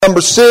number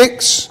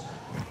 6.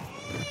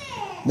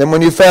 Then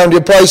when you found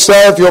your place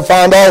there, you'll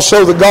find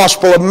also the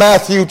Gospel of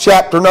Matthew,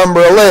 chapter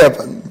number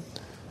 11.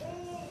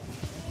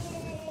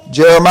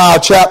 Jeremiah,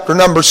 chapter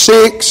number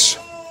 6.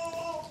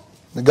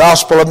 The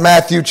Gospel of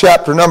Matthew,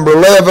 chapter number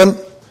 11.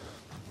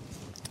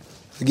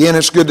 Again,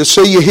 it's good to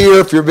see you here.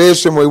 If you're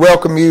visiting, we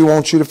welcome you. We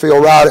want you to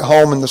feel right at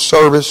home in the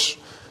service.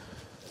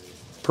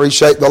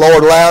 Appreciate the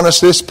Lord allowing us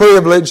this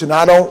privilege, and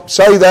I don't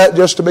say that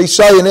just to be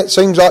saying it.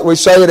 Seems like we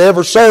say it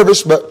every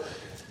service, but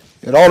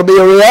it ought to be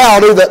a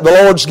reality that the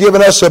Lord's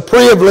given us a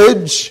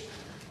privilege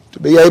to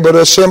be able to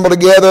assemble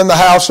together in the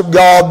house of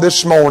God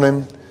this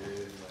morning.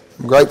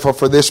 I'm grateful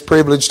for this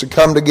privilege to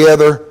come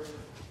together,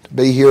 to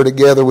be here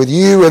together with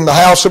you in the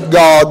house of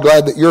God.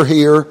 Glad that you're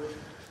here,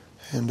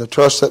 and I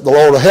trust that the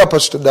Lord will help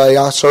us today.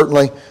 I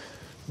certainly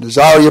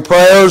desire your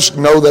prayers,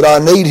 know that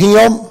I need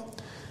Him,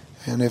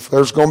 and if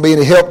there's going to be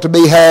any help to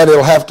be had,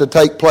 it'll have to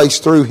take place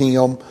through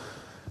Him,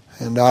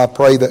 and I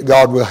pray that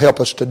God will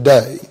help us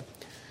today.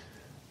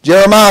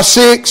 Jeremiah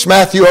 6,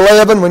 Matthew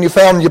 11, when you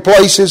found your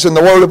places in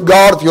the Word of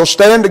God, if you'll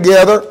stand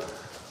together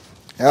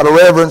out of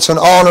reverence and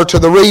honor to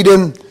the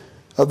reading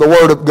of the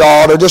Word of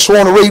God. I just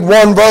want to read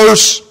one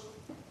verse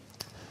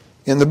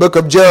in the book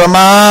of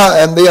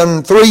Jeremiah and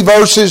then 3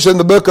 verses in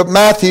the book of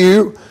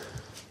Matthew.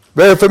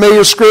 Very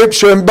familiar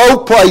scripture in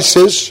both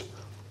places.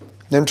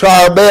 Then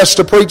try our best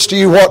to preach to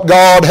you what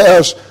God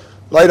has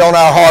laid on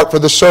our heart for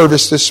the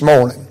service this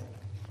morning.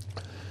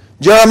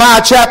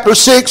 Jeremiah chapter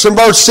 6 and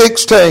verse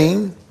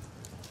 16.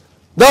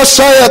 Thus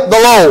saith the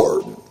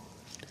Lord,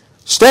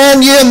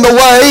 stand ye in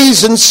the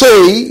ways and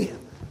see,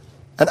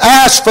 and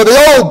ask for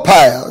the old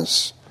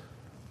paths,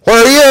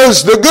 where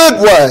is the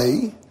good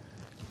way,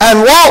 and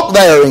walk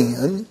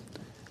therein,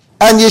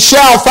 and ye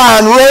shall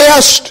find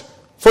rest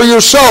for your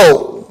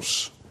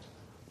souls.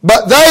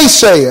 But they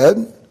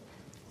said,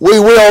 we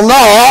will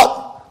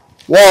not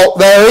walk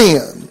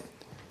therein.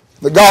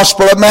 The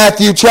Gospel of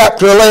Matthew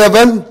chapter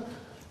 11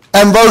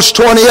 and verse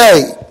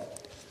 28.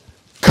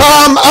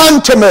 Come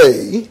unto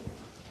me,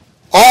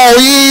 all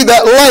ye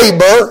that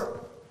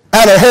labor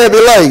and are heavy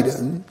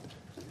laden,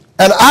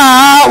 and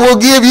I will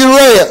give you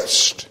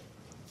rest.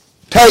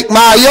 Take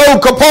my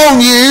yoke upon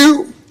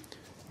you,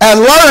 and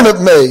learn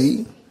of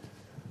me,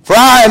 for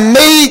I am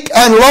meek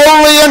and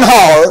lowly in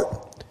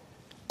heart,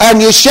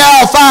 and ye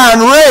shall find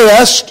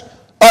rest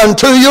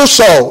unto your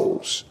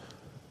souls.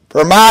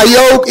 For my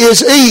yoke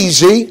is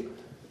easy,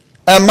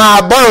 and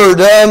my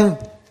burden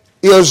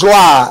is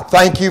light.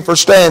 Thank you for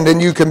standing.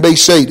 You can be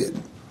seated.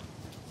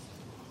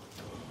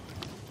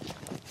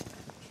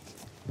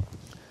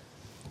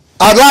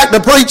 I'd like to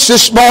preach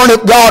this morning,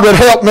 if God would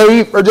help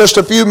me for just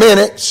a few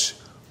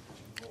minutes,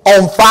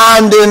 on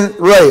finding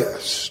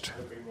rest.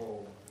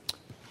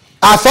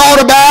 I thought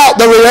about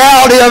the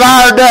reality of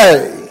our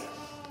day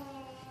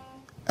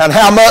and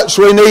how much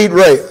we need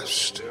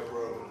rest.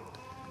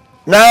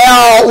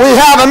 Now, we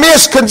have a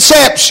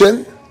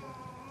misconception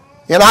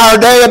in our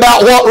day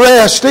about what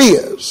rest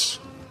is.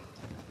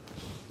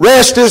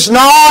 Rest is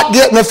not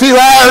getting a few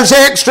hours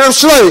extra of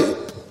sleep,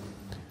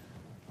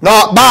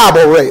 not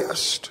Bible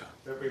rest.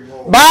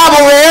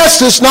 Bible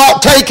rest is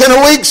not taking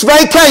a week's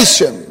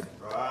vacation.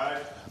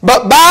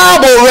 But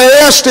Bible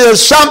rest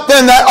is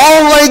something that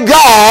only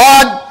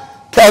God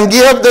can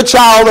give the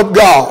child of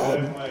God.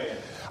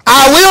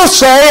 I will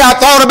say, I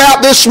thought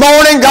about this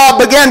morning,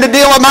 God began to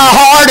deal with my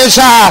heart as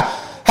I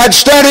had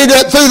studied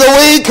it through the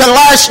week and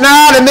last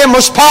night, and then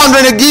was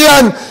pondering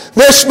again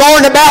this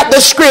morning about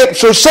the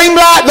Scripture. Seemed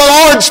like the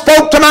Lord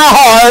spoke to my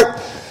heart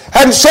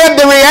and said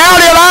the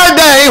reality of our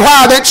day,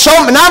 why that so,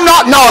 and I'm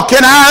not knocking,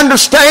 I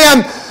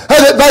understand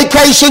that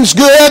vacation's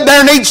good,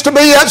 there needs to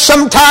be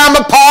some time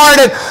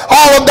apart and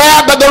all of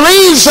that, but the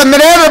reason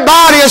that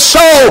everybody is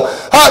so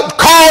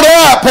caught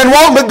up and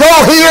wanting to go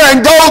here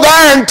and go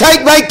there and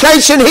take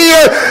vacation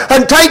here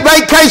and take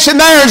vacation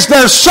there is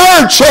they're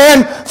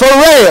searching for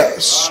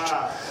rest.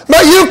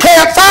 But you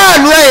can't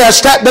find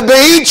rest at the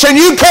beach, and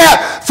you can't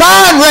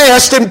find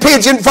rest in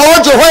Pigeon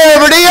Forge or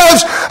wherever it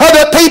is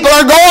that people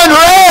are going.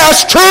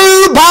 Rest,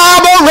 true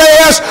Bible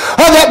rest,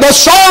 that the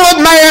soul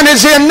of man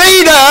is in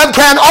need of,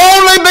 can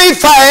only be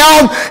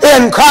found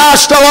in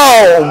Christ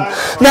alone.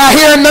 Now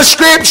here in the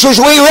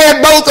Scriptures, we read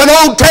both an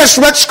Old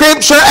Testament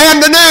Scripture and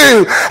the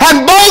New,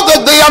 and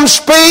both of them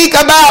speak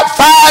about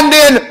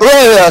finding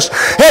rest.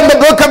 In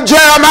the book of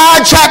Jeremiah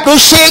chapter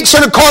 6,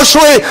 and of course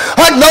we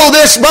know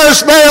this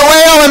verse very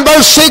well, in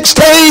verse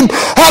 16,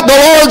 the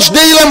Lord's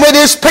dealing with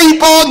His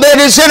people that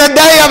is in a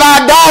day of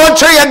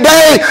idolatry, a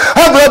day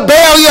of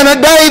rebellion, a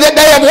day that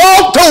they have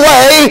walked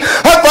away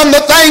from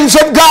the things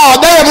of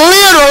God. They have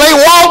literally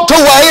walked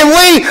away, and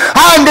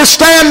I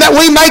understand that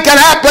we make an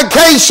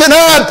application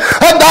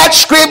of that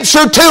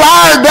Scripture to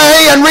our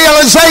day and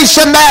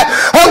realization that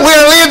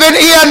we're living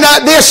in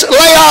this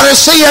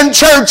Laodicean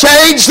church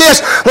age, this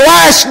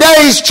last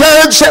days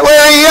church that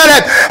we're in,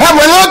 and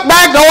we look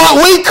back to what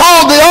we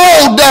call the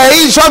old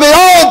days or the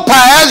old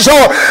paths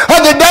or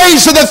the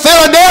days of the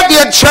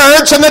Philadelphia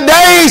church and the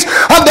days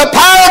of the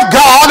power of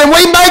God, and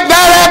we make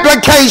that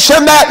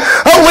application that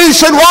we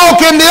should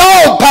walk in the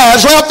old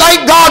paths. Well,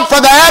 thank God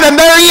for that,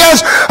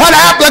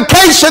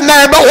 illustration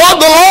there, but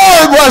what the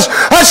Lord was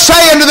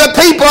saying to the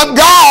people of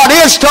God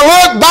is to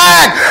look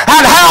back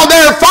at how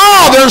their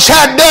fathers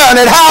had done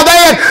it, how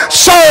they had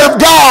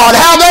served God,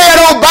 how they had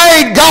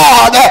obeyed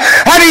God.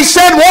 And he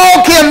said,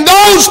 walk in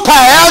those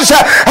paths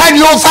and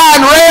you'll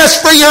find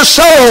rest for your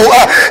soul.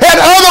 In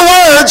other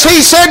words,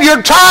 he said,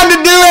 you're trying to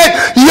do it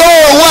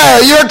your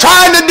way. You're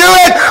trying to do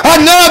it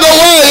another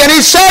way. And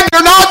he said,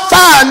 you're not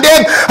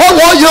finding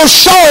what your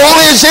soul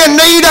is in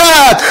need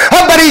of.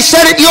 But he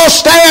said, if you'll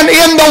stand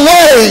in the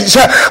ways.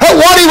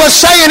 What he was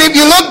saying, if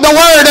you look the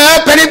word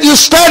up and if you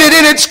study it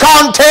in its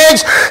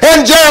context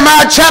in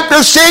Jeremiah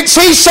chapter 6,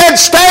 he said,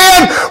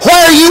 stand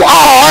where you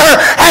are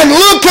and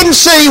look and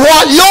see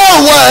what your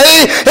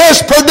way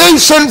is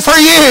producing for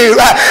you.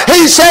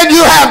 He said,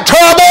 you have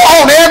trouble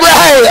on every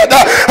hand.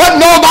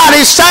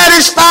 Nobody's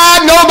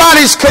satisfied.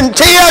 Nobody's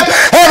content.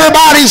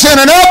 Everybody's in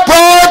an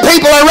uproar.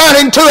 People are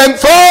running to and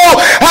fro,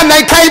 and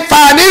they can't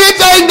find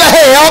anything to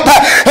help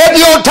if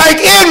you'll take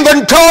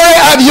inventory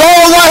of your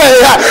way.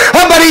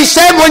 But he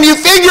said, when you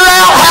figure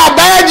out how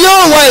bad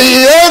your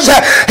way is,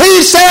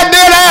 he said,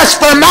 then ask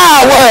for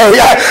my way,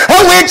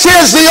 which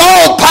is the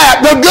old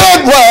path, the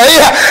good way.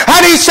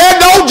 And he said,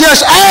 don't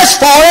just ask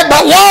for it,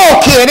 but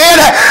walk in it,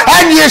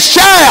 and you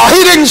shall.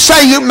 He didn't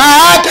say you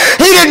might.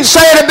 He didn't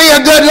say it'd be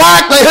a good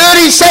likelihood.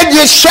 He said,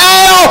 you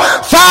shall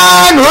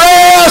find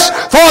rest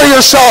for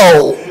your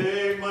soul.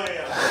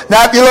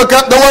 Now, if you look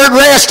up the word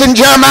rest in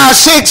Jeremiah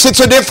 6, it's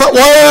a different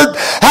word,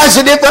 has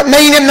a different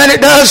meaning than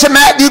it does in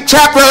Matthew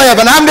chapter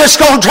 11. I'm just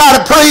going to try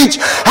to preach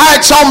how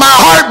it's on my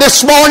heart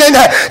this morning.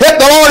 If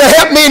the Lord will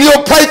help me and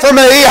you'll pray for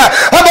me.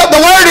 But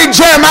the word in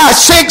Jeremiah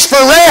 6 for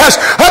rest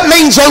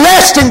means a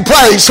resting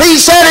place. He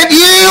said, if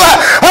you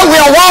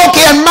will walk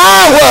in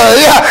my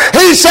way,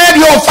 he said,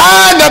 you'll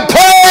find a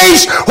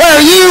place where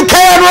you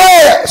can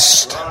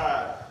rest.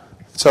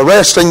 It's a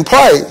resting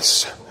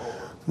place.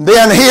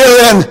 Then here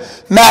in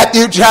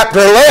Matthew chapter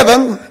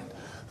 11,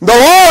 the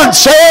Lord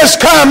says,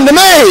 come to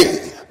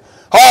me,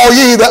 all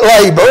ye that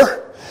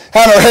labor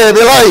and are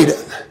heavy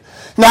laden.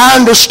 Now I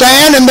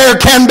understand, and there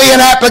can be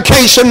an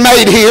application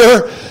made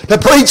here to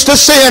preach to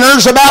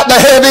sinners about the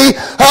heavy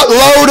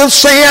load of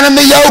sin and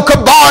the yoke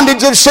of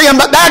bondage of sin,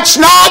 but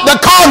that's not the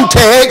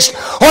context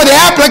or the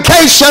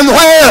application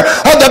where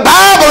the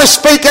Bible is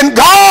speaking.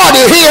 God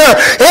here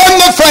in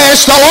the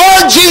flesh, the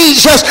Lord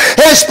Jesus,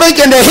 is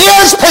speaking to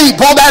his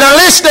people that are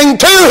listening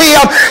to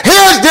him,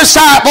 his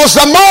disciples,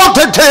 the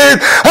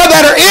multitude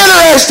that are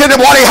interested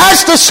in what he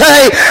has to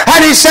say.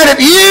 And he said, if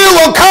you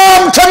will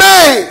come to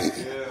me,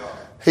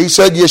 he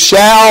said, you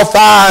shall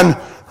find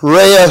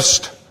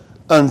rest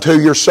unto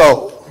your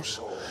souls.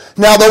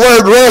 Now the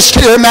word rest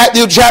here in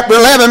Matthew chapter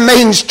 11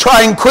 means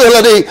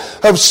tranquility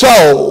of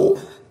soul.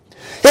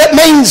 It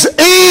means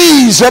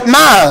ease of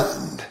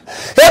mind.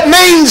 It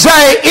means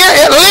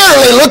it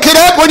literally, look it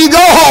up when you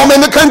go home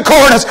in the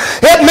concordance,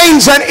 it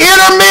means an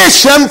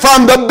intermission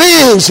from the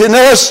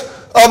busyness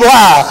of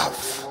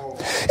life.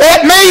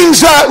 It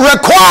means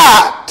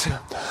required.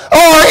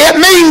 Or it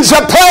means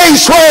a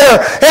place where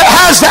it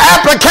has the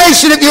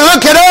application, if you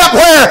look it up,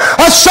 where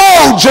a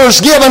soldier's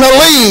given a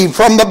leave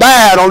from the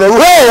battle to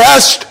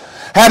rest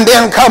and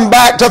then come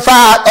back to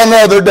fight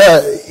another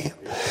day.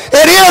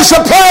 It is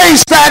a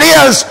place that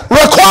is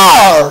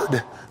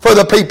required for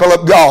the people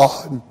of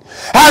God.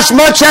 As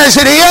much as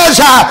it is,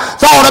 I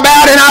thought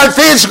about in our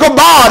physical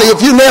body,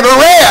 if you never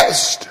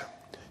rest,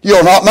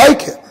 you'll not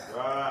make it.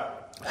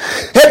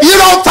 If you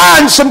don't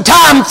find some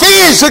time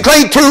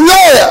physically to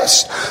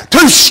rest,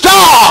 to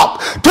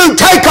stop, to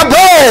take a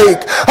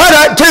break,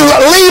 to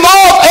leave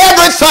off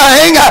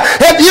everything,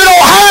 if you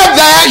don't have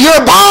that,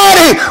 your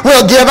body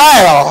will give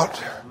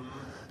out.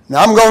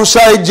 Now I'm going to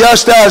say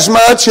just as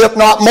much, if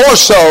not more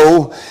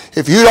so,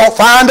 if you don't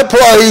find a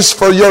place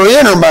for your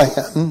inner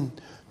man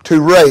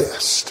to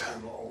rest.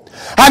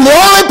 And the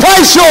only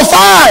place you'll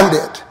find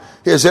it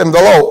is in the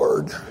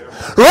Lord.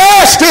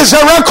 Rest is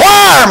a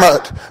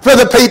requirement for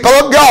the people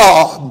of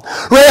God.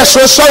 Rest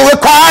was so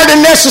required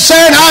and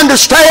necessary, and I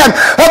understand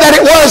that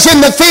it was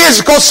in the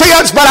physical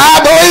sense, but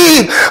I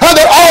believe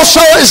that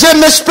also is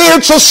in the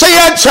spiritual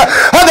sense,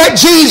 that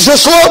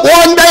Jesus looked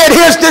one day at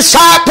his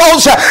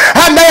disciples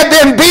and they had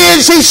been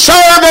busy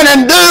serving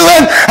and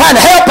doing and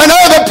helping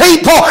other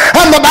people,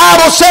 and the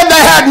Bible said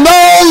they had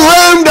no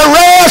room to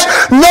rest,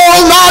 no,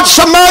 not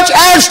so much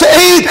as to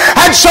eat,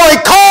 and so he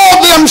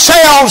called them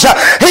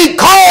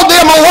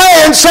away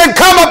and said,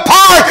 come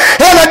apart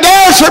in a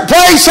desert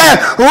place and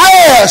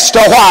rest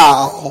a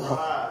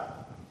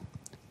while.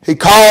 He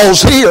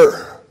calls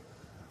here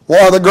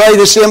one of the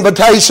greatest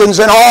invitations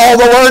in all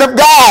the Word of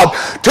God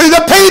to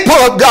the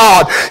people of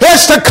God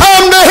is to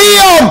come to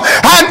him,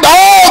 and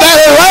all that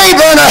are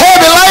laboring and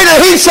heavy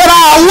laden, he said,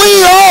 I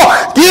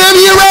will give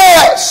you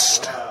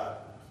rest.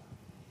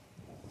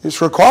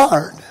 It's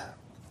required.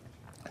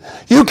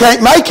 You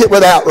can't make it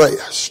without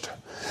rest.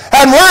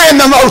 And we're in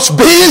the most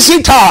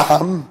busy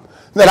time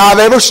that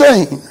I've ever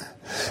seen.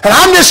 And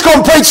I'm just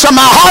going to preach from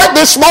my heart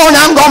this morning.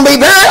 I'm going to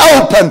be very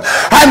open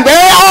and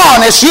very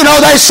honest. You know,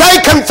 they say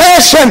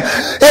confession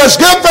is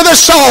good for the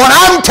soul. And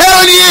I'm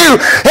telling you,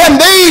 in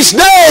these these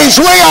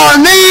days we are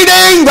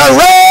needing the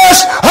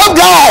rest of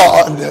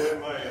God.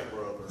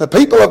 The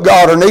people of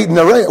God are needing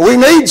the rest. We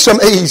need some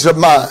ease of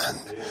mind.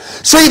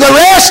 See, the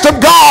rest of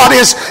God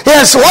is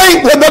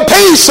linked with the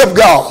peace of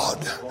God.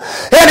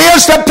 It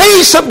is the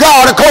peace of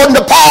God, according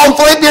to Paul in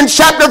Philippians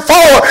chapter 4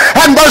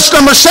 and verse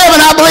number 7,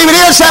 I believe it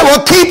is, that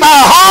will keep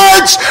our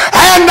hearts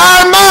and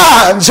our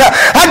minds.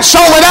 And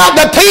so without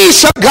the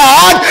peace of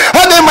God,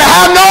 then we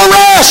have no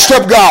rest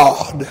of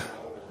God.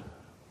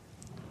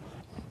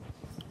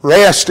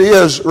 Rest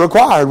is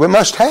required. We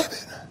must have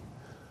it.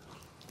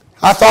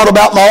 I thought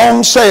about my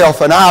own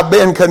self, and I've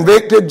been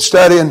convicted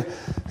studying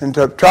and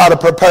to try to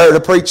prepare to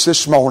preach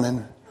this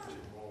morning.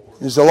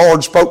 As the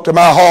Lord spoke to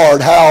my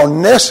heart, how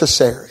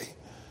necessary.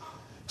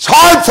 It's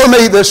hard for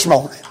me this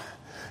morning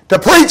to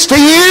preach to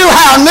you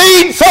how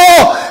needful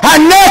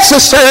and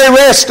necessary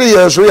rest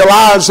is,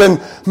 realizing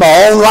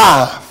my own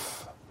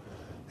life,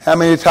 how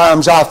many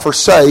times I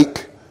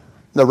forsake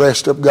the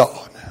rest of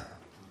God.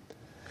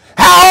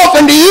 How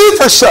often do you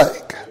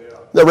forsake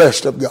the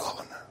rest of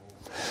God?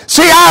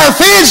 See, our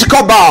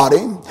physical body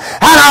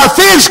and our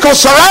physical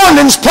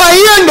surroundings play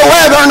into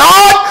whether or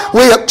not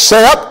we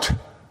accept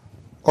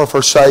or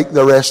forsake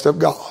the rest of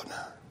God.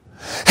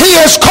 He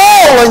is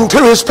calling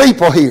to His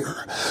people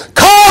here.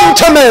 Come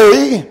to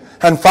me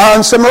and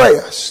find some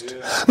rest.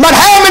 But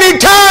how many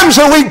times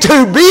are we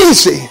too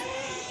busy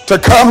to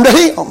come to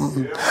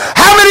Him?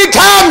 How many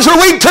times are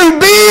we too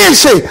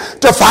busy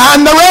to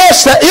find the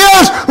rest that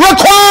is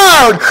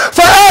required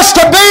for us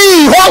to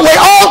be what we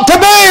ought to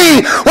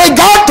be? We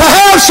got to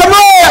have some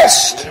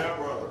rest.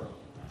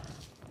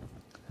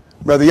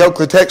 Brother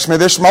Yoakley texted me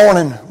this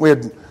morning. We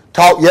had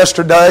talked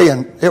yesterday,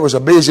 and it was a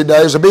busy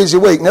day. It was a busy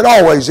week, and it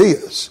always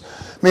is.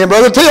 Me and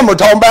Brother Tim were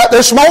talking about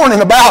this morning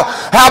about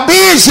how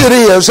busy it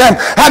is. And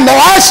the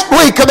last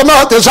week of the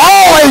month is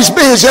always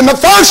busy. And the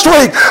first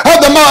week of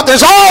the month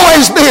is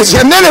always busy.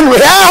 And then in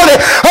reality,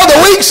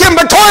 the weeks in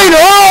between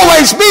are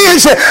always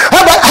busy.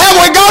 But have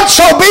we got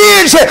so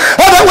busy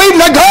that we've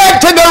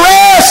neglected the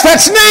rest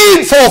that's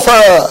needful for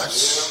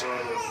us?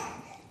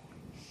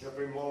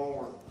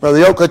 Brother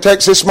Yoakley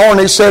texted this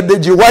morning. He said,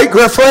 did you wake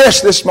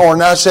refreshed this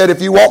morning? I said,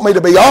 if you want me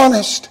to be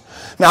honest.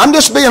 Now, I'm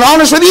just being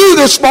honest with you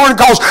this morning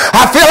because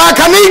I feel like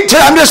I need to.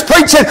 I'm just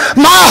preaching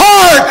my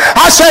heart.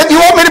 I said, you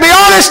want me to be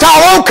honest? I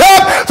woke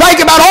up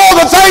thinking about all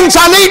the things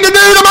I need to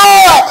do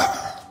tomorrow.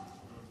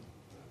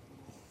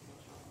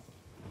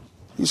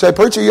 You say,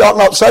 preacher, you ought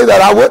not say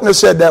that. I wouldn't have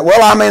said that.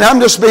 Well, I mean,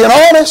 I'm just being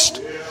honest.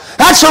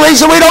 That's the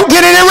reason we don't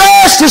get any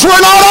rest, is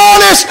we're not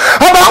honest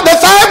about the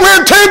fact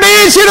we're too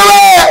busy to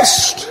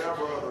rest.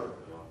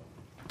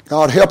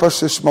 God, help us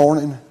this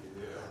morning.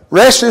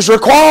 Rest is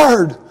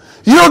required.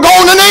 You're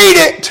going to need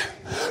it.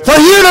 For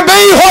you to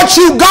be what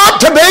you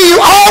got to be,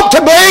 you ought to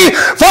be.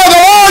 For the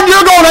Lord,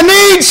 you're going to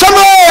need some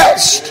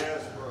rest.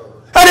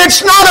 And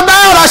it's not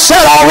about, I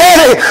said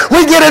already,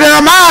 we get it in our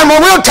mind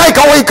when we'll take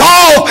a week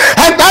off.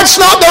 And that's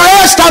not the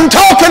rest I'm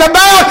talking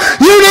about.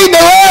 You need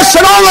the rest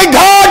that only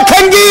God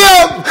can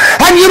give.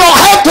 And you don't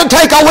have to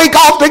take a week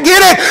off to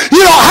get it.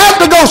 You don't have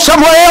to go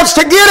somewhere else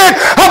to get it.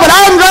 But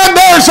I'm glad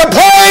there's a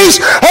place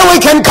where we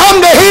can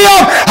come to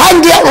Him and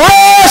get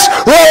rest,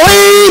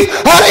 relief,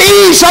 and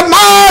ease of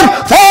mind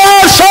for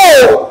our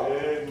soul.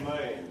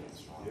 Amen.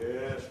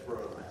 Yes,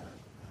 brother.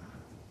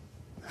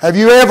 Have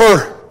you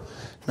ever...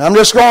 I'm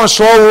just going to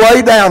slow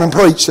way down and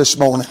preach this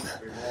morning.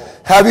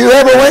 Have you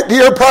ever went to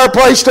your prayer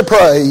place to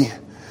pray,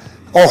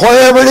 or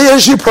wherever it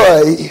is you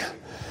pray,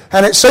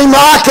 and it seemed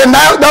like in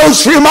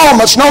those few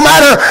moments, no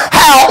matter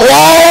how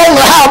long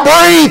or how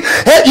brief,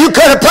 you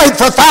could have prayed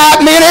for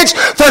 5 minutes,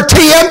 for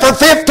 10, for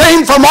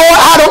 15, for more,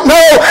 I don't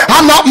know.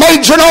 I'm not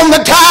majoring on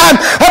the time.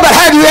 But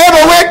have you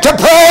ever went to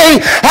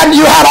pray and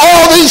you had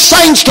all these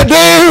things to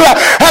do,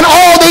 and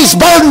all these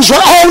burdens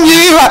were on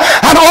you,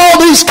 and all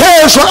these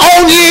cares were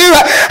on you,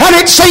 and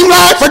it seemed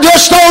like for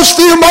just those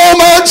few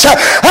moments,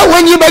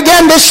 when you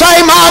began to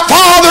say, my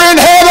Father in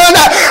heaven,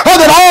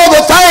 that all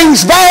the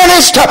things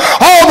vanished,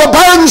 all the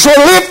burdens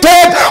were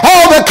lifted,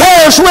 all the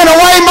cares went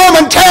away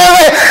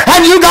momentarily,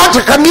 and you got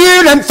to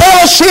commune and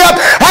fellowship,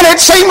 and it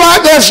seemed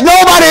like there's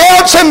nobody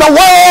else in the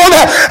world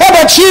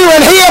but you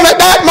and Him at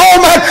that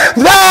moment.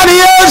 That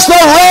is the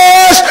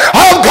rest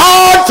of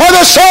God for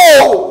the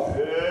soul.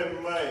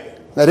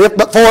 That if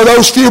but for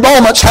those few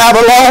moments,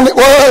 however long it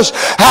was,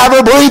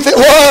 however brief it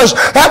was,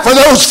 that for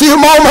those few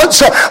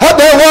moments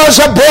there was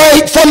a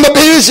break from the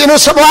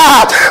busyness of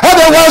life.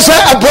 There was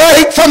a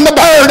break from the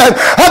burden.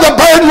 The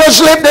burden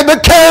was lifted, the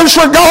cares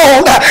were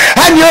gone,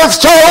 and your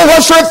soul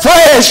was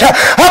refreshed.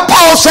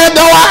 Paul said,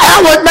 though our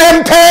outward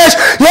man perish,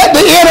 yet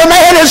the inner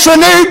man is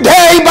renewed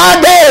day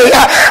by day.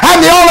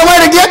 And the only way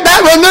to get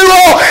that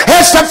renewal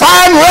is to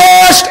find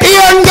rest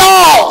in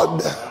God.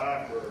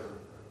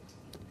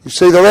 You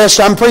see, the rest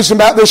I'm preaching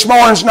about this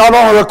morning is not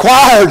only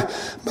required,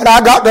 but I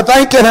got to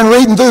thinking and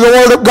reading through the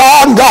Word of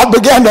God, and God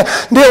began to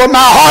deal with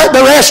my heart. The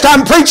rest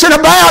I'm preaching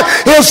about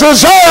is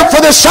reserved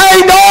for the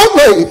saved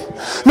only.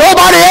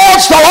 Nobody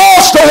else, the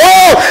lost, the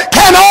world,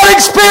 cannot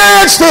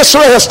experience this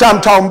rest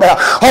I'm talking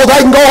about. Oh, they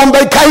can go on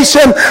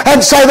vacation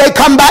and say they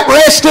come back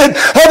rested.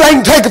 Or they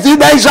can take a few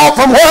days off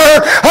from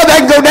work. Or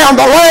they can go down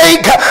the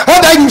lake. Or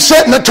they can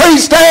sit in the tree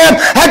stand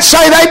and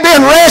say they've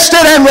been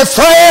rested and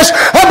refreshed.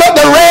 But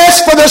the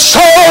rest for the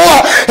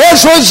soul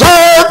is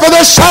reserved for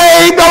the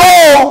saved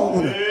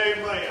alone.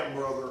 Amen,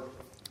 brother.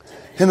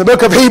 In the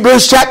book of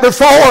Hebrews chapter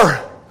 4,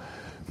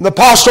 the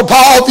Apostle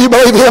Paul, if you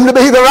believe him to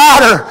be the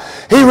writer,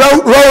 he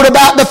wrote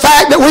about the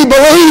fact that we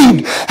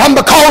believed, and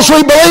because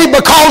we believed,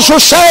 because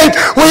we're saved,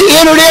 we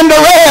entered into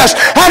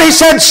rest. And he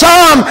said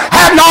some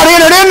have not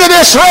entered into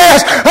this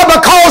rest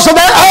because of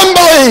their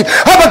unbelief,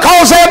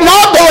 because they have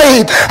not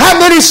believed. And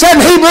then he said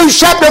in Hebrews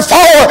chapter 4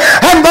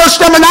 and verse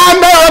number 9,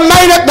 there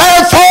remaineth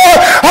therefore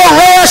a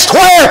rest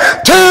where?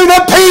 To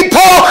the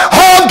people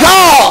of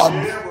God.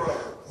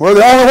 We're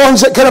the only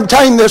ones that can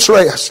obtain this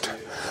rest.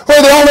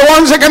 We're the only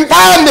ones that can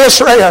find this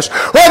rest.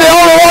 We're the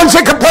only ones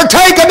that can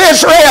partake of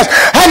this rest.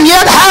 And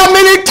yet how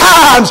many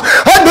times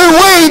do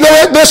we,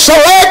 the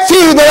select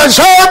few, the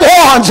reserved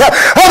ones,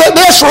 that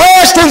this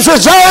rest is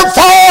reserved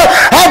for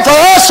and for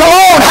us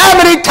alone, how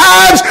many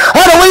times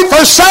do we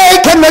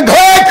forsake and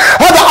neglect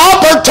the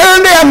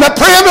opportunity and the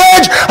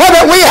privilege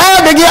that we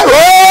have to get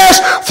rest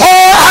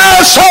for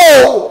our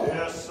soul?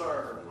 Yes,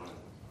 sir.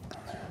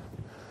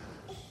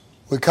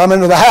 We come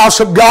into the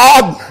house of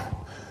God,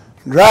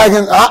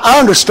 dragging, I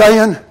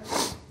understand.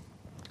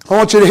 I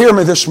want you to hear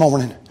me this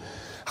morning.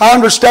 I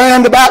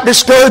understand about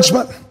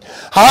discouragement.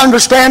 I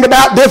understand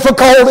about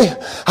difficulty.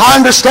 I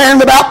understand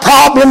about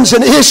problems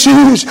and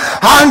issues.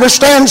 I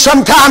understand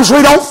sometimes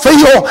we don't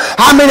feel.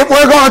 I mean, if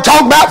we're going to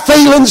talk about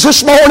feelings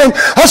this morning,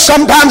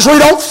 sometimes we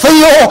don't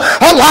feel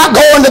like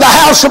going to the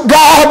house of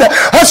God.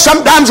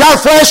 Sometimes our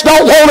flesh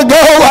don't want to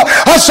go.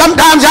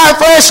 Sometimes our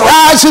flesh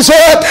rises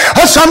up.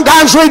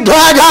 Sometimes we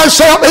drag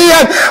ourselves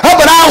in.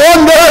 But I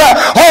wonder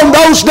on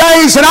those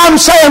days, and I'm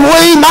saying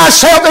we,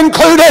 myself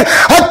included,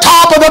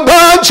 top of the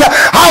bunch,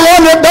 I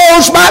wonder if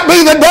those might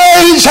be the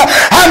days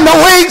and the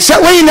weeks that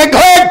we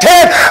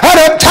neglected and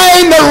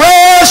obtained the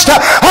rest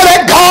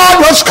that God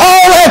was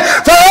calling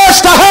for us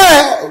to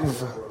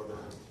have.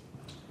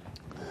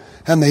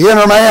 And the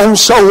inner man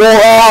so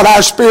wore out,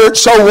 our spirit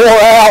so wore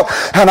out,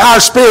 and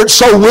our spirit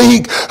so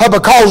weak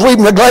because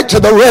we've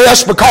neglected the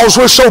rest, because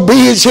we're so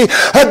busy.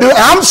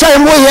 I'm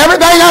saying we,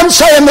 everything I'm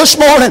saying this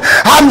morning,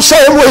 I'm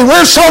saying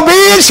we're so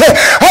busy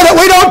that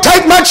we don't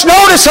take much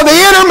notice of the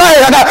inner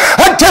man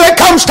until it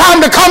comes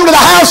time to come to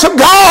the house of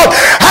God.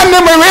 And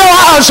then we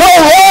realize, oh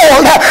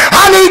Lord,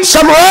 I need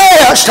some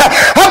rest.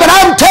 But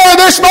I'm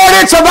telling you this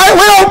morning,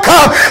 we don't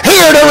come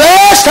here to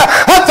rest.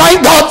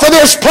 Thank God for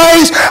this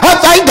place.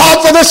 Thank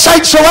God for the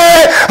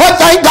sanctuary.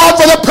 Thank God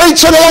for the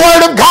preaching of the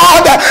Word of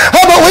God.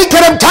 But we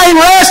can obtain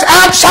rest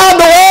outside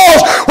the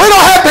walls. We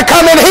don't have to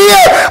come in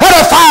here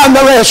to find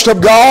the rest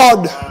of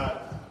God.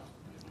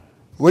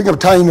 We can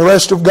obtain the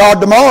rest of God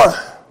tomorrow.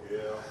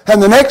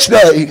 And the next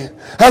day.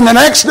 And the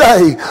next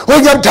day, we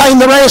can obtain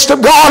the rest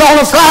of God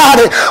on a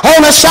Friday,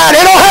 on a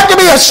Saturday. It don't have to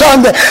be a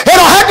Sunday. It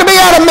don't have to be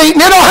at a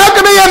meeting. It don't have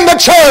to be in the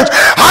church.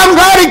 I'm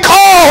glad He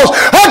calls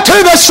to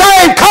the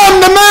saved, come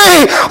to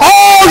me,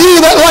 all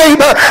ye that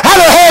labor and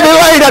are heavy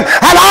laden,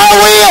 and I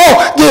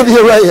will give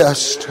you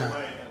rest.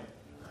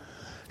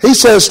 He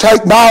says,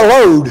 take my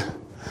load.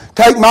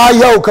 Take my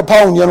yoke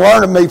upon you and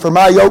learn of me, for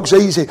my yoke's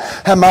easy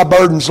and my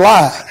burden's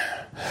light.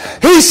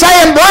 He's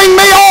saying, bring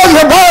me all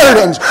your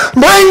burdens.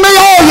 Bring me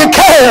all your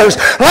cares.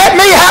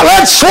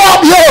 Let's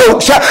swap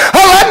yokes.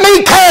 Let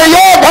me carry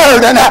your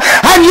burden.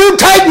 And you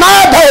take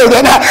my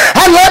burden.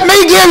 And let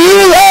me give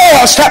you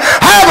rest.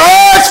 Have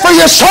rest for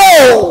your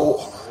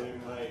soul.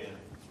 Amen.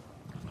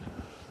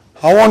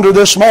 I wonder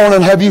this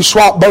morning, have you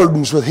swapped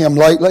burdens with Him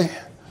lately?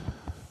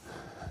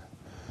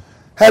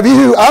 Have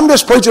you? I'm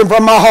just preaching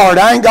from my heart.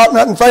 I ain't got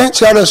nothing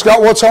fancy. I just got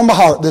what's on my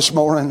heart this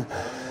morning.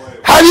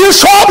 Have you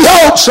swapped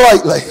yokes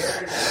lately?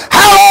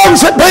 How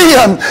long's it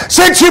been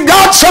since you've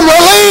got some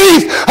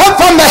relief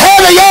from the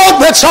heavy yoke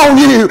that's on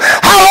you?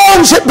 How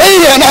long's it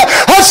been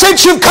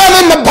since you've come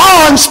in the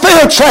barn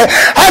spiritually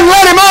and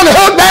let Him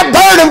unhook that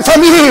burden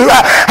from you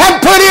and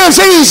put His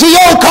easy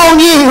yoke on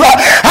you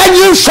and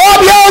you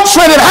swap yokes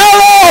with Him? How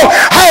long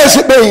has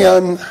it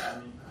been?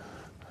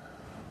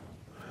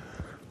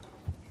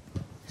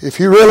 If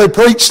you really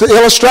preach the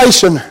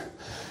illustration,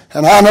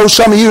 and I know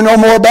some of you know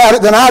more about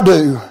it than I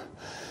do,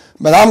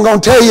 but I'm going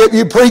to tell you, if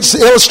you preach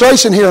the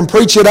illustration here and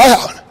preach it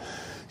out,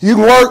 you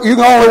can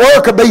only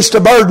work a beast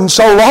of burden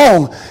so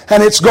long,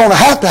 and it's going to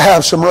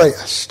have some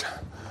rest.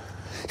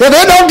 If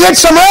it don't get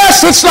some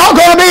rest, it's not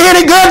going to be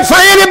any good for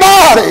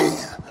anybody.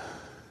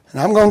 And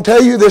I'm going to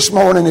tell you this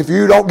morning, if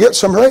you don't get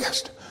some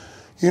rest,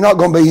 you're not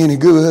going to be any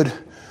good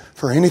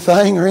for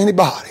anything or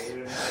anybody.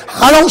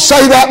 I don't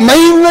say that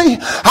meanly.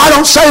 I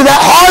don't say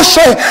that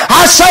harshly.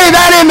 I say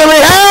that in the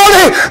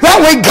reality that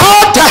we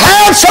got to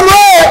have some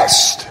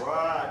rest.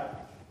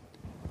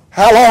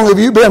 How long have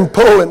you been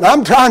pulling?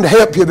 I'm trying to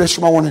help you this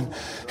morning.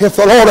 If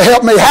the Lord will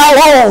help me, how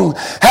long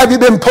have you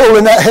been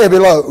pulling that heavy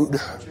load?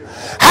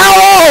 How How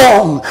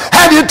long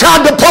have you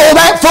tried to pull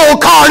that full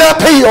cart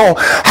uphill?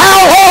 How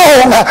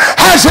long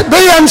has it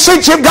been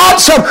since you've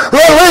got some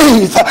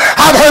relief?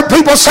 I've heard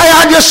people say,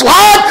 I just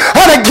like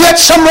to get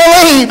some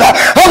relief.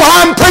 Well,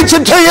 I'm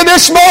preaching to you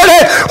this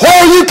morning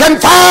where you can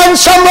find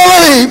some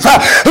relief.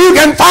 You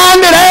can find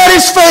it at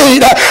His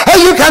feet.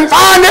 You can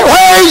find it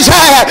where He's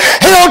at.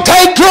 He'll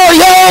take your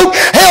yoke.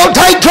 He'll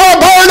take your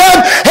burden.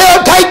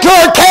 He'll take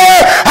your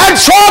care and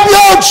swap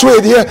yokes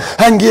with you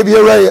and give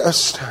you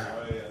rest.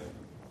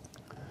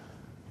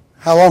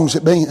 How long's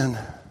it been?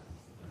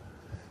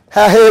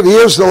 How heavy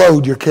is the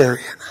load you're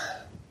carrying?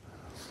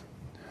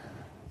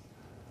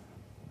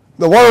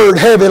 The word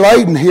heavy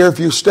laden here, if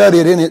you study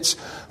it in its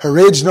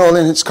original,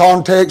 in its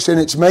context, in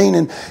its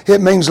meaning,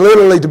 it means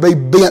literally to be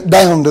bent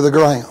down to the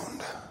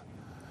ground.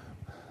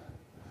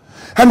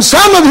 And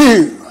some of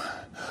you,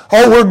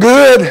 oh, we're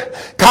good,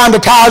 kind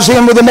of ties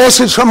in with the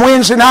message from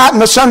Wednesday night in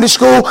the Sunday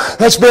school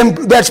that's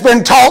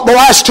been taught the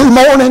last 2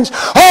 mornings.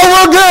 Oh,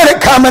 we're good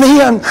at coming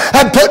in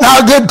and putting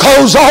our good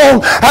clothes on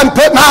and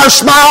putting our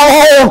smile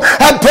on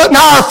and putting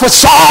our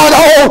facade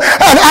on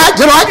and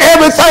acting like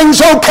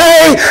everything's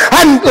okay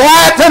and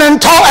laughing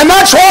and talking, and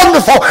that's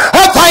wonderful.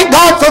 I thank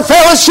God for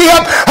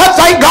fellowship. I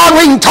thank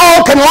God we can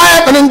talk and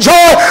laugh and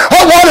enjoy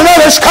one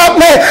another's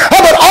company.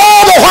 But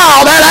all the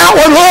while that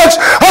outward looks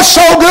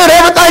so good,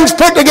 everything's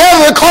put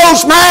together, the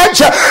clothes match,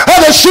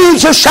 the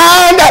shoes are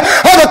shined,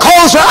 the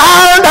clothes are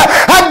ironed,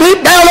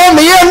 deep down on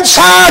the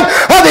inside,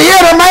 the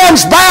inner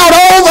man's bowed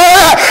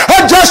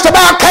over, just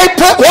about can't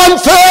put one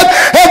foot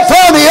in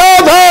front of the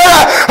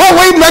other.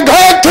 We've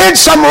neglected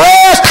some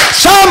rest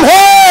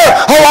somewhere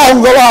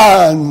along the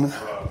line.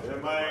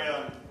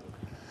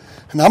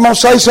 And I'm going to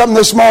say something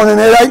this morning.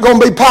 It ain't going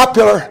to be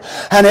popular.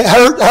 And it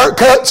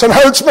cuts and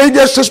hurts me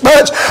just as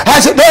much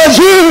as it does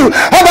you.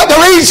 But the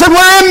reason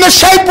we're in the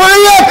shape we're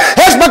in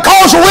is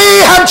because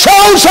we have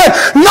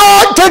chosen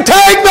not to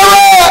take the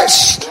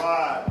rest.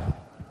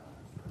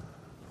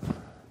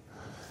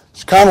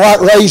 It's kind of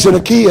like raising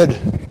a kid.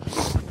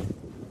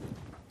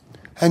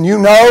 And you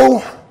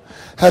know,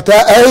 at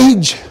that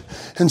age,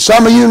 and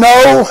some of you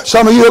know,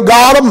 some of you have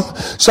got them,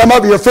 some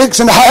of you are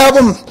fixing to have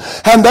them,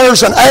 and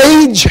there's an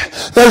age,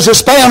 there's a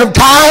span of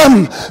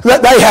time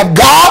that they have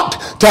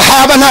got to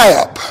have a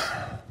nap.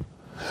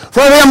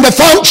 For them to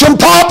function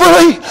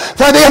properly,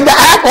 for them to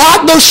act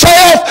like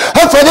themselves,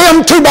 for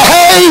them to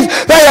behave,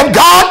 they have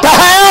got to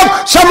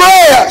have some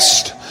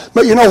rest.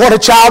 But you know what a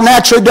child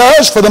naturally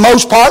does? For the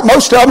most part,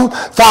 most of them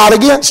fight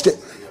against it.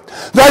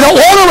 They don't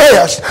want to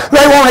rest.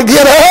 They want to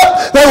get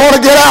up. They want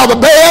to get out of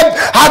the bed.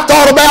 I've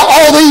thought about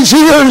all these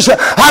years.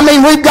 I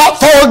mean, we've got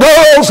 4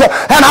 girls,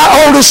 and our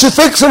oldest is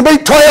fixing to be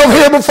 12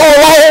 here before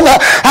long,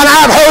 and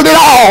I've heard it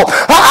all.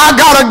 I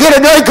got to get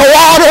a drink of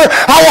water.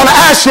 I want to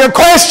ask you a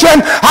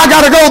question. I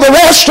got to go to the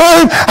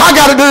restroom. I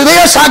got to do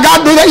this. I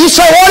got to do that. You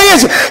say, what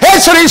is it?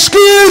 It's an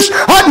excuse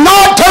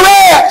not to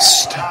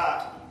rest.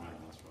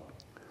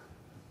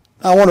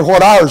 I wonder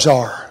what ours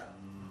are.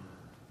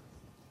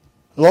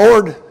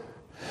 Lord,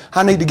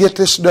 I need to get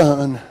this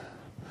done.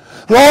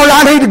 Lord,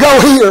 I need to go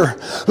here.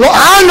 Lord,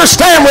 I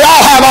understand we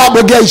all have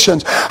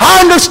obligations. I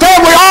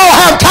understand we all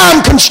have time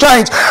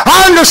constraints.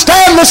 I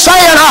understand the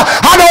saying,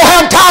 I don't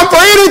have time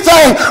for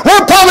anything.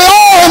 We're probably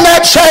all in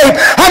that shape.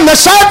 And the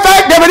sad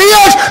fact of it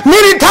is,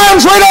 many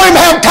times we don't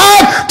even have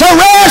time to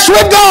rest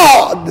with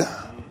God.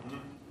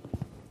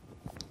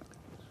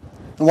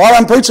 And while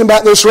I'm preaching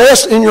about this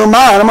rest in your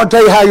mind, I'm going to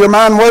tell you how your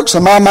mind works,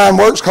 and my mind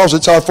works because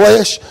it's our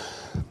flesh.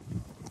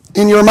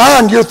 In your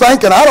mind, you're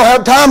thinking, I don't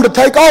have time to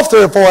take off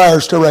 3 or 4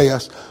 hours to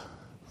rest.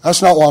 That's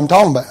not what I'm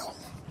talking about.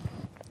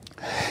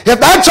 If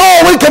that's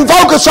all we can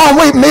focus on,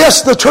 we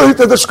miss the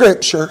truth of the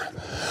Scripture.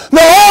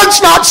 The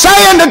Lord's not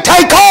saying to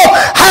take off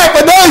half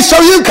a day so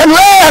you can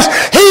rest.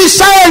 He's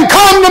saying,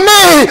 come to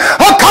me,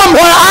 come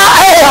where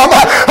I am,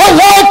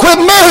 walk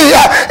with me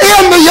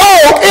in the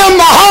yoke,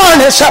 in the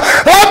harness.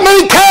 Let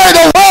me carry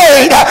the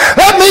weight.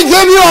 Let me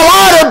give you a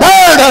lighter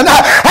burden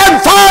and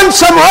find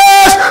some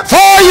rest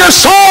for your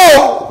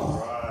soul.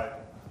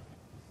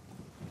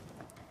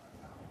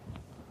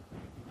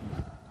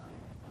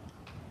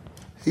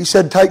 He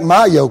said, take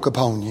my yoke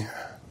upon you.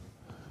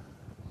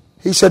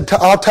 He said,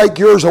 I'll take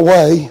yours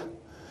away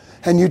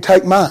and you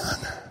take mine.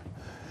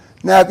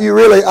 Now, if you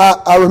really,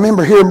 I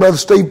remember hearing Brother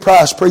Steve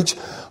Price preach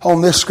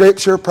on this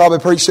scripture, probably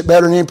preached it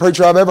better than any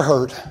preacher I've ever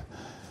heard.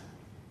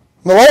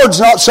 The Lord's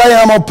not saying,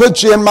 I'm going to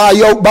put you in my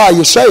yoke by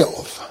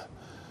yourself.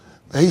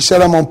 He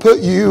said, I'm going to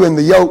put you in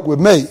the yoke with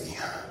me.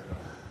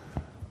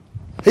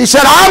 He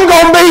said, I'm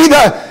going to be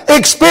the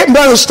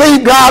Brother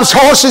Steve drives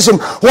horses and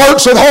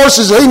works with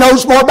horses. He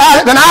knows more about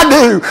it than I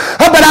do.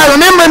 But I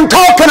remember him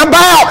talking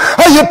about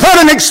you put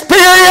an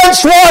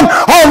experienced one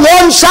on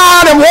one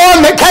side and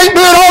one that can't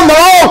do it on their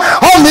own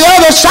on the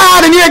other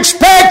side, and you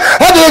expect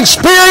the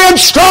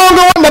experienced,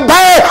 stronger one to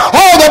bear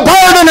all the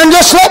burden and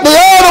just let the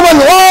other one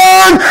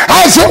learn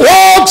as it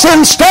walks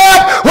in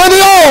step with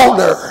the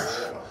older.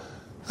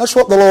 That's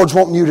what the Lord's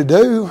wanting you to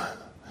do.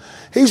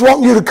 He's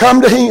wanting you to come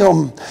to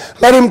Him.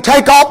 Let Him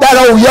take off that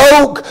old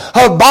yoke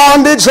of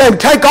bondage. Let Him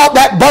take off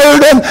that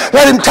burden.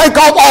 Let Him take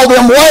off all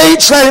them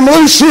weights. Let Him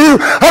loose you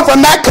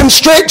from that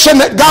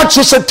constriction that got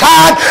you so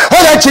tight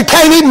that you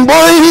can't even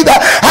breathe.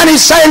 And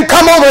He's saying,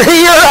 come over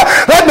here.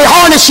 Let me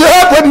harness you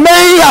up with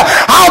me.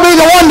 I'll be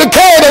the one to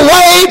carry the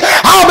weight.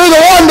 I'll be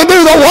the one to do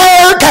the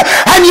work.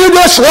 And you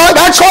just walk.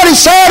 That's what He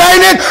said,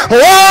 ain't it?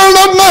 Learn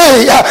of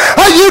me.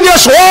 You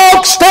just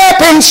walk step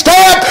in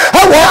step.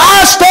 Where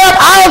I step,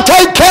 I'll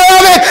take care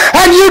of it,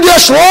 and you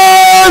just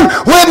learn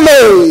with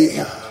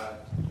me.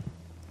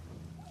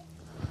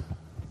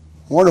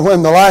 Wonder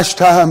when the last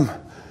time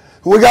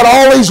we got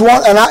all these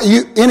one, and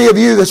any of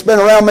you that's been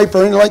around me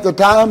for any length of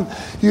time,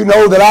 you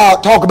know that I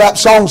talk about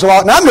songs a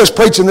lot. And I'm just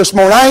preaching this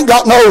morning. I ain't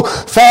got no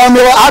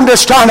formula. I'm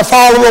just trying to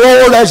follow the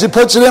Lord as He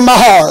puts it in my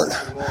heart.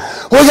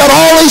 We got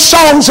all these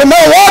songs, and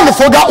they're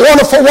wonderful, got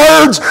wonderful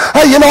words.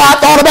 I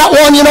thought about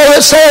one, that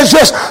says,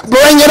 just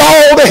bring it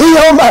all to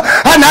Him.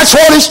 And that's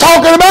what He's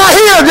talking about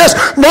here. Just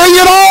bring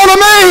it all to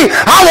me.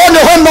 I wonder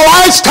when the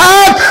last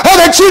time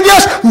that you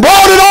just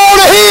brought it all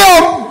to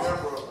Him.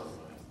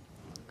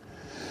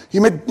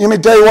 Let me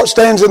tell you what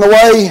stands in the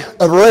way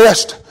of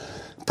rest.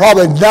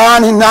 Probably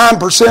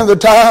 99% of the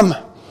time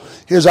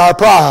is our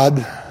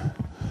pride.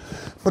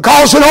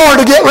 Because in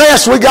order to get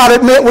rest, we got to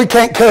admit we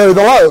can't carry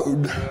the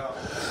load.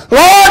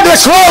 Lord,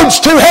 this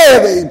load's too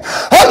heavy.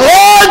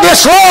 Lord,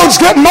 this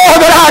load's getting more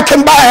than I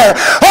can bear.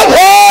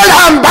 Lord,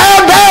 I'm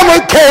bowed down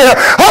with care.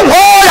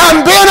 Lord,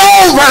 I'm bent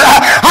over.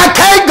 I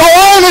can't go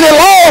on any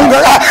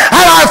longer.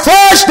 And our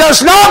flesh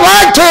does not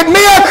like to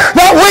admit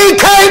that we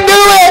can't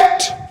do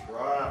it.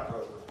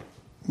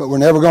 But we're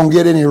never going to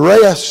get any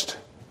rest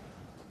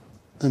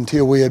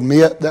until we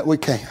admit that we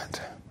can't.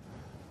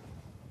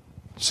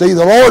 See,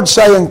 the Lord's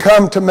saying,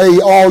 come to me,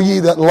 all ye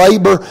that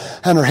labor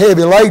and are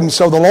heavy laden.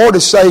 So the Lord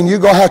is saying, you're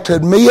going to have to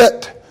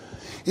admit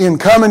in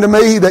coming to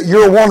me that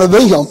you're one of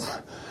them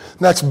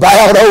that's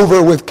bowed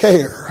over with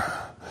care.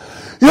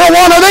 You're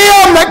one of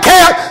them that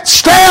can't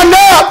stand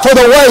up for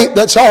the weight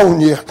that's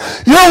on you.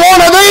 You're one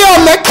of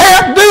them that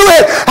can't do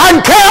it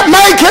and can't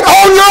make it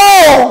on your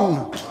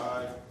own.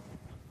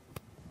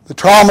 The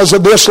traumas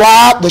of this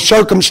life, the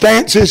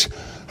circumstances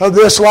of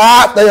this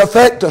life, they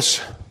affect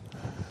us.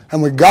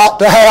 And we've got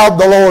to have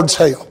the Lord's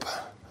help.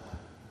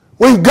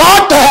 We've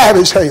got to have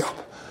His help.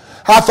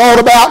 I thought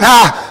about,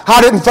 I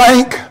didn't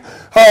think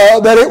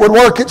that it would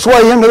work its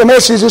way into the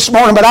message this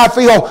morning, but I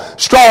feel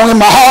strong in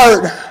my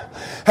heart.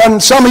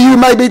 And some of you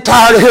may be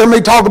tired of hearing me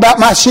talk about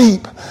my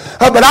sheep.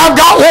 But I've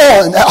got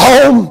one at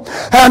home,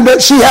 and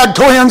she had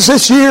twins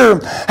this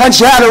year, and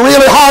she had a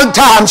really hard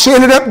time. She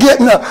ended up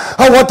getting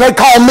what they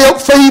call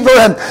milk fever,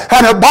 and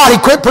her body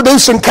quit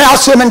producing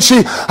calcium, and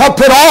she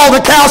put all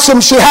the calcium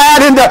she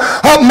had into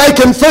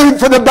making food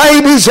for the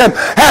babies, and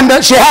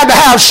she had to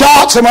have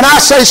shots. And when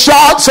I say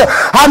shots,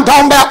 I'm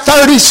talking about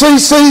 30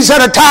 cc's at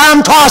a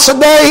time, twice a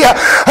day.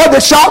 The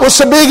shot was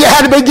so big it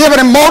had to be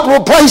given in multiple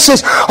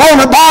places on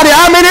her body.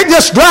 I mean, it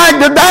just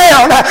dragged her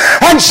down,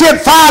 and she'd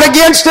fight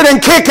against it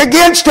and kick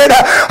against it,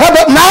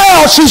 but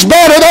now she's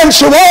better than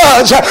she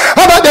was.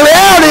 But the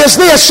reality is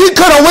this: she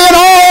could have went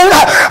on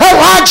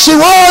like she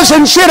was,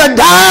 and she'd have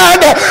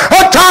died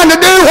trying to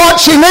do what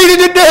she needed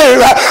to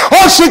do,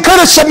 or she could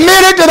have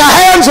submitted to the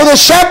hands of the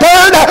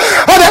shepherd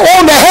that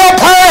wanted to help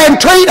her and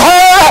treat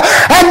her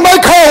and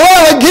make her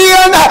well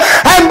again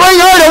and bring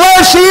her to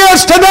where she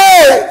is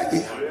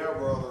today.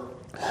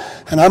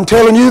 And I'm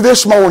telling you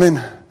this morning,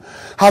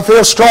 I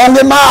feel strong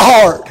in my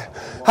heart.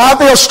 I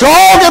feel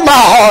strong in my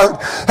heart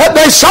that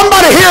there's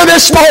somebody here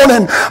this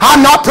morning.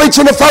 I'm not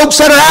preaching to folks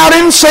that are out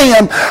in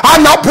sin.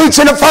 I'm not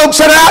preaching to folks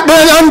that are out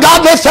doing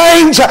ungodly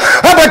things.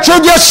 But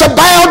you're just so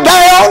bowed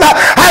down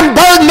and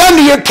burdened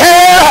under your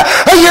care.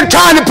 You're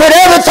trying to put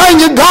everything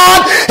you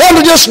got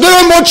into just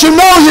doing what you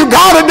know you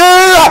got to do.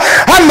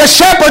 And the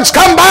shepherd's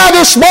come by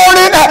this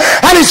morning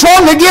and he's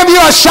wanting to give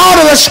you a shot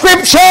of the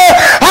Scripture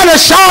and a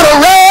shot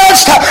of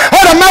rest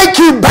to make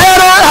you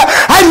better.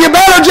 And you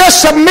better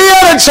just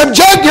submit and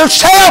subject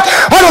yourself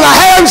under the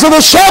hands of the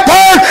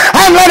shepherd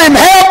and let him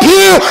help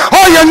you,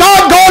 or you're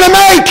not going to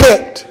make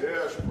it.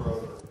 Yes,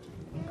 brother.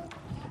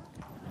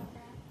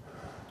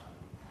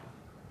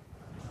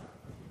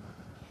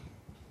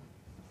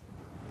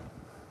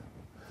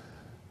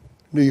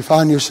 Do you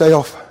find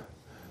yourself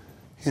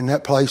in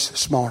that place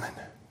this morning?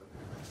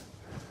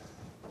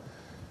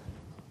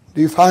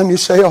 Do you find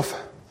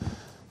yourself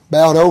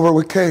bowed over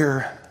with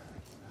care?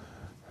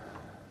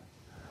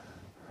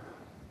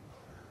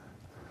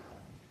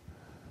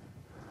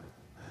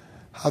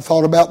 I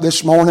thought about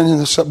this morning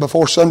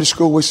before Sunday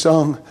school we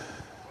sung,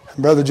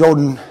 and Brother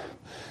Jordan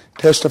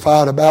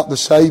testified about the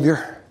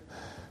Savior.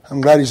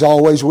 I'm glad He's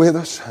always with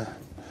us.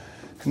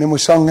 And then we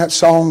sung that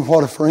song,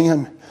 What a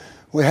Friend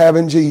We Have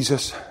in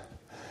Jesus.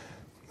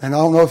 And I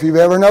don't know if you've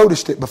ever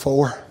noticed it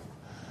before,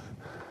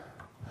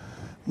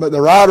 but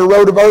the writer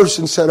wrote a verse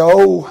and said,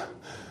 oh,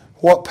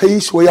 what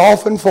peace we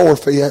often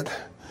forfeit.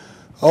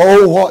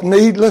 Oh, what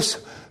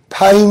needless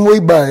pain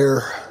we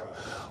bear.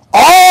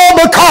 All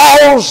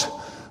because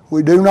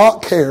we do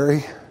not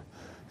carry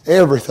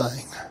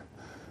everything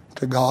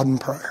to God in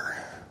prayer.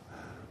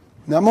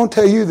 Now I'm going to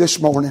tell you this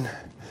morning,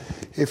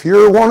 if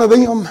you're one of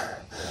them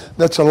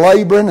that's a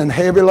laboring and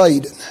heavy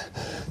laden,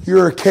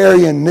 you're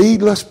carrying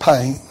needless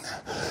pain.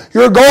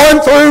 You're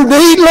going through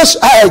needless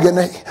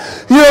agony.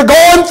 You're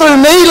going through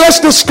needless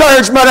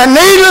discouragement and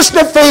needless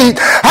defeat.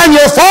 And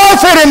you're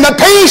forfeiting the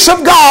peace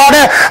of God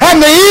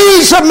and the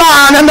ease of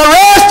mind and the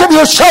rest of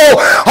your soul.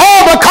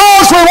 All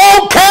because we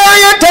won't carry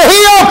it to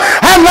Him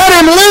and let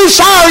Him loose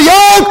our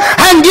yoke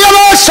and give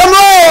us some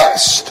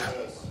rest.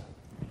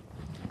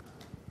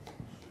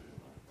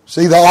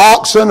 See, the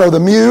oxen or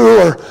the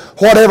mule or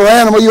whatever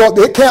animal you want,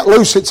 it can't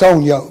loose its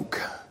own yoke.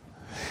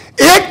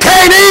 It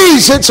can't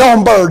ease its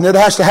own burden. It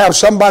has to have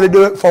somebody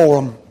do it for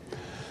them.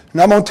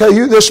 And I'm going to tell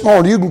you this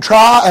morning, you can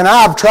try, and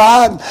I've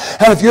tried,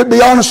 and if you'd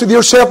be honest with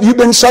yourself, you've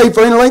been saved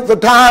for any length of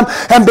time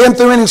and been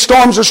through any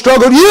storms or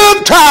struggle,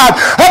 you've tried,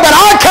 but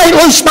I can't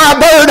loose my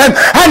burden,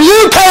 and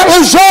you can't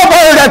loose your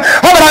burden.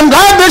 But I'm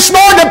glad this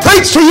morning to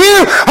preach to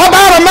you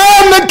about a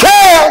man that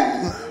can.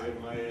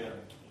 Amen.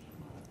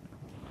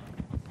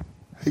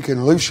 He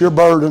can loose your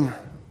burden,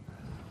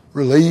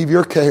 relieve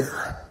your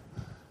care,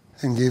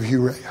 and give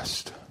you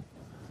rest.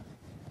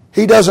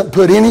 He doesn't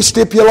put any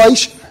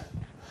stipulation.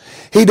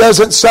 He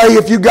doesn't say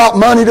if you got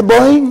money to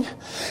bring.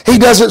 He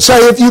doesn't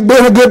say if you've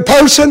been a good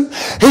person.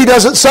 He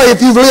doesn't say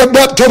if you've lived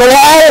up to the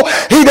law.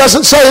 He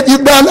doesn't say if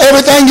you've done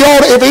everything you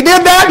ought to. If He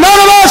did that, none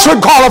of us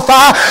would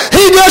qualify.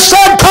 He just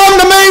said, come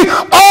to me,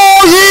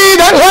 all ye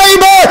that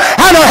labor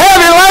and are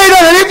heavy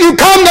laden, and if you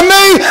come to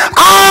me,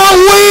 I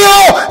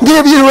will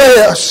give you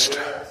rest.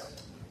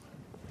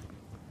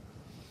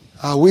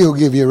 I will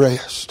give you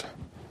rest.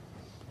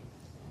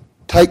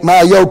 Take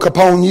my yoke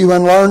upon you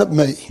and learn of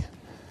me,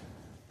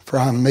 for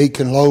I am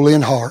meek and lowly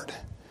in heart,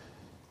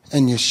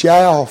 and you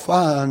shall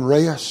find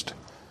rest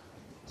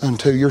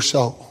unto your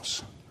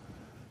souls.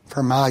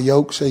 For my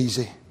yoke's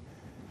easy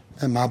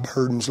and my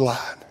burden's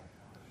light.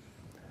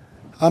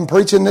 I'm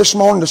preaching this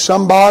morning to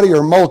somebody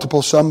or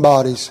multiple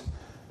somebodies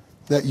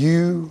that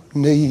you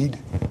need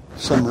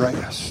some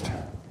rest.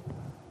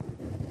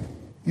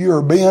 You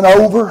are being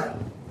over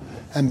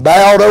and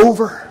bowed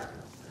over.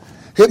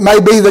 It may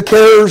be the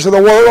cares of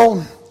the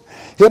world.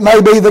 It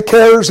may be the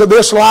cares of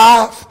this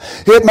life.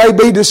 It may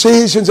be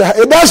decisions.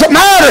 It doesn't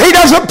matter. He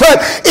doesn't put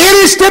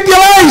any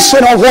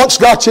stipulation on what's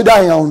got you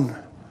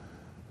down.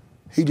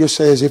 He just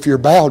says, if you're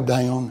bowed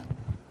down,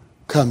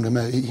 come to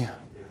me.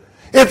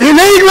 If you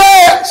need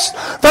rest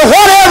for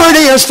whatever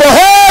it is, for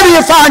wherever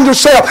you find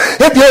yourself,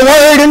 if you're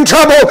worried and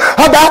troubled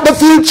about the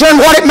future and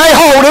what it may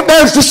hold, if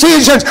there's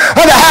decisions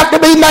that have to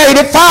be made,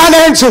 if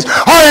finances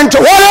are into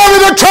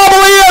whatever the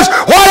trouble is,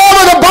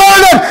 whatever the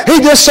burden,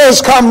 He just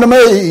says, come to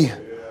me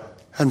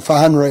and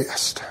find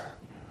rest.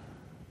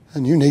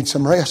 And you need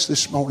some rest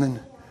this morning.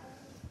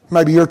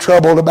 Maybe you're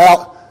troubled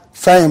about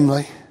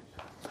family.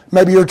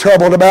 Maybe you're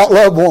troubled about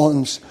loved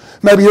ones.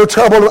 Maybe you're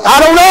troubled. I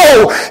don't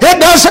know. It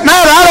doesn't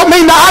matter. I don't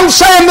mean that. I'm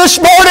saying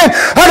this morning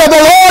unto the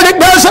Lord, it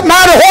doesn't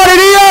matter what it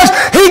is.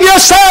 He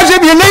just says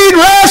if you need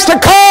rest to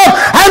come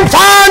and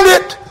find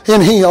it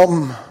in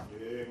Him.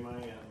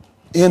 Amen.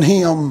 In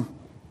Him.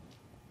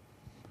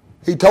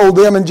 He told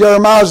them in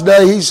Jeremiah's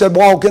day, He said,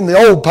 walk in the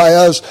old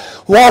paths,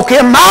 walk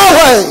in my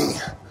way,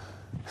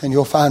 and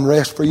you'll find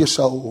rest for your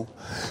soul.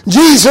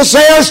 Jesus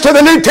says to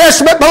the New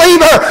Testament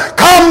believer,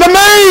 come to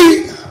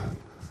me,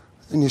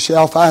 and you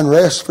shall find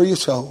rest for your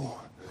soul.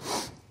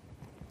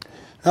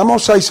 Now, I'm going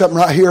to say something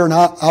right here, and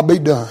I'll be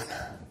done.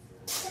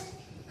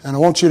 And I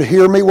want you to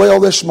hear me well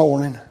this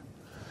morning.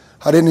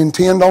 I didn't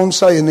intend on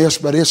saying this,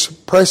 but it's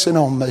pressing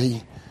on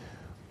me.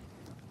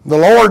 The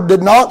Lord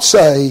did not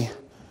say,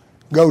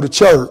 go to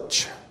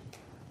church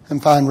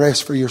and find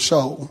rest for your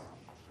soul.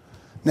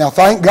 Now,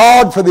 thank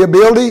God for the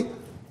ability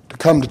to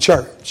come to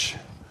church.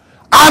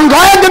 I'm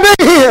glad to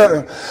be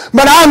here.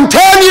 But I'm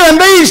telling you, in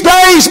these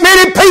days,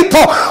 many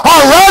people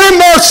are running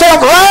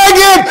themselves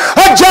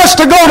ragged just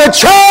to go to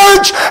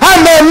church,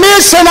 and they're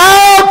missing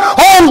out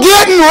on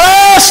getting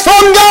rest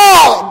from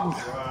God.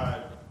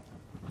 Right.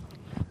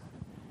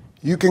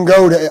 You can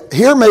go to,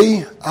 hear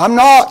me, I'm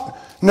not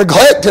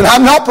neglecting,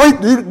 I'm not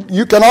preaching.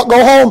 You cannot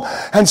go home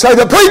and say,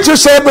 the preacher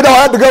said we don't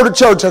have to go to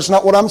church. That's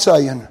not what I'm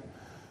saying.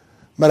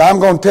 But I'm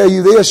going to tell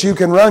you this, you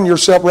can run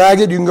yourself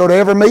ragged, you can go to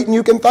every meeting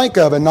you can think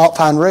of and not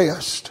find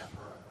rest.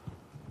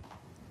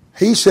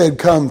 He said,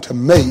 come to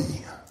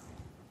me.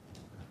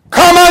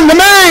 Come unto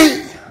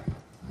me,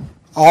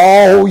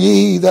 all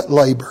ye that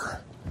labor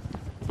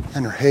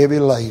and are heavy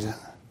laden,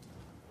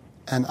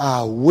 and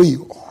I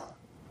will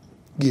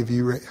give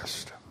you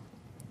rest.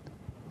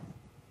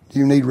 Do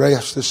you need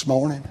rest this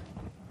morning?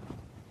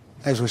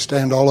 As we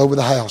stand all over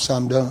the house,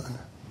 I'm done.